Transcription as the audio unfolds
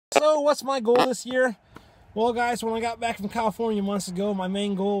So what's my goal this year? Well guys, when I got back from California months ago, my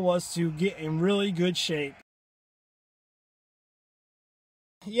main goal was to get in really good shape.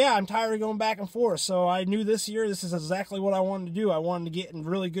 Yeah, I'm tired of going back and forth, so I knew this year this is exactly what I wanted to do. I wanted to get in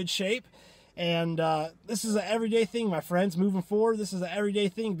really good shape, and this is an everyday thing, my friends. Moving forward, this is an everyday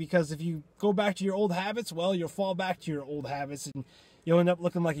thing, because if you go back to your old habits, well, you'll fall back to your old habits, and you'll end up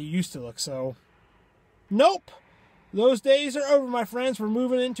looking like you used to look. So, nope. Those days are over, my friends. We're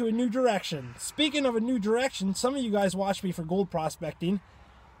moving into a new direction. Speaking of a new direction, some of you guys watch me for gold prospecting.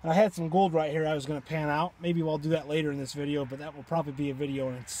 I had some gold right here I was going to pan out. Maybe we'll do that later in this video, but that will probably be a video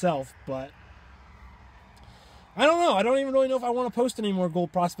in itself. But I don't know. I don't even really know if I want to post any more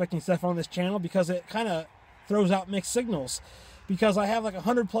gold prospecting stuff on this channel, because it kind of throws out mixed signals. Because I have like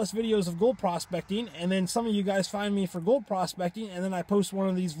 100+ videos of gold prospecting, and then some of you guys find me for gold prospecting, and then I post one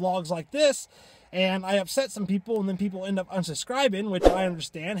of these vlogs like this, and I upset some people, and then people end up unsubscribing, which I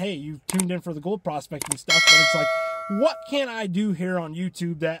understand. Hey, you tuned in for the gold prospecting stuff, but it's like, what can I do here on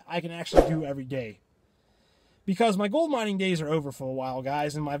YouTube that I can actually do every day? Because my gold mining days are over for a while,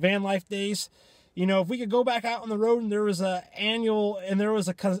 guys, and my van life days, you know, if we could go back out on the road and there was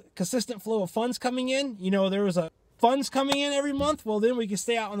a consistent flow of funds coming in, you know, there was a funds coming in every month, well, then we can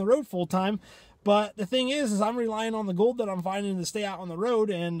stay out on the road full time. But the thing is I'm relying on the gold that I'm finding to stay out on the road,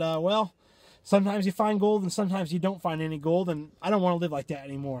 and well, sometimes you find gold and sometimes you don't find any gold, and I don't want to live like that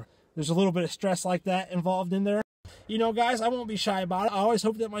anymore. There's a little bit of stress like that involved in there. You know, guys, I won't be shy about it. I always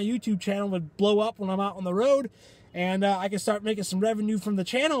hope that my YouTube channel would blow up when I'm out on the road, and I can start making some revenue from the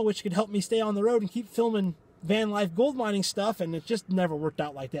channel, which could help me stay on the road and keep filming van life gold mining stuff. And it just never worked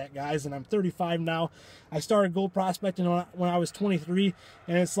out like that, guys. And I'm 35 now. I started gold prospecting when I was 23,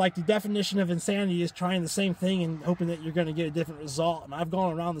 and it's like the definition of insanity is trying the same thing and hoping that you're going to get a different result. And I've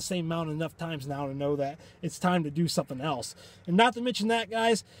gone around the same mountain enough times now to know that it's time to do something else. And not to mention that,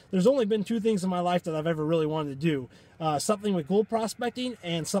 guys, there's only been 2 things in my life that I've ever really wanted to do. Something with gold prospecting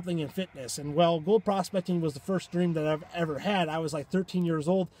and something in fitness. And well, gold prospecting was the first dream that I've ever had. I was like 13 years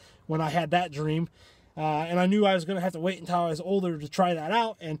old when I had that dream. And I knew I was going to have to wait until I was older to try that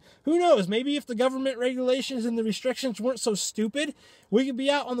out. And who knows, maybe if the government regulations and the restrictions weren't so stupid, we could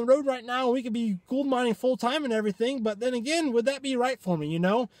be out on the road right now. We could be gold mining full time and everything. But then again, would that be right for me? You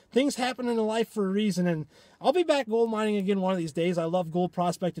know, things happen in life for a reason. And I'll be back gold mining again one of these days. I love gold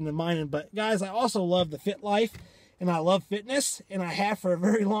prospecting and mining. But guys, I also love the fit life. And I love fitness, and I have for a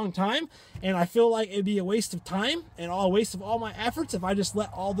very long time, and I feel like it'd be a waste of time and a waste of all my efforts if I just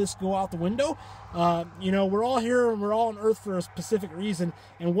let all this go out the window. You know, we're all here and we're all on earth for a specific reason,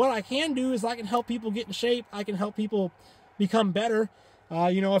 and what I can do is I can help people get in shape. I can help people become better.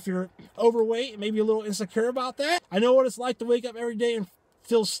 You know, if you're overweight and maybe a little insecure about that, I know what it's like to wake up every day and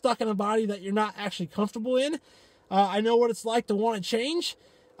feel stuck in a body that you're not actually comfortable in. I know what it's like to want to change.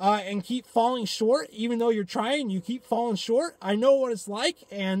 And keep falling short. Even though you're trying, you keep falling short. I know what it's like,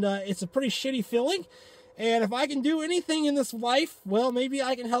 and it's a pretty shitty feeling. And if I can do anything in this life, well, maybe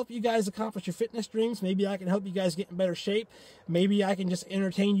I can help you guys accomplish your fitness dreams. Maybe I can help you guys get in better shape. Maybe I can just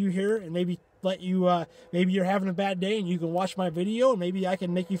entertain you here and maybe let you, maybe you're having a bad day and you can watch my video, and maybe I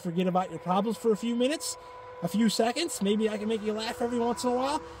can make you forget about your problems for a few minutes, a few seconds. Maybe I can make you laugh every once in a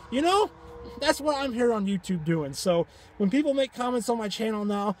while. You know? That's what I'm here on YouTube doing. So when people make comments on my channel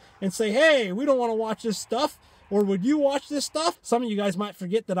now and say, hey, we don't want to watch this stuff, or would you watch this stuff? Some of you guys might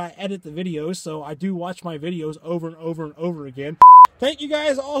forget that I edit the videos, so I do watch my videos over and over and over again. Thank you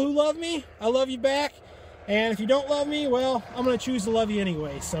guys all who love me. I love you back. And if you don't love me, well, I'm going to choose to love you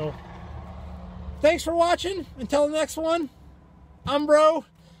anyway. So thanks for watching. Until the next one, I'm Bro.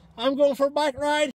 I'm going for a bike ride.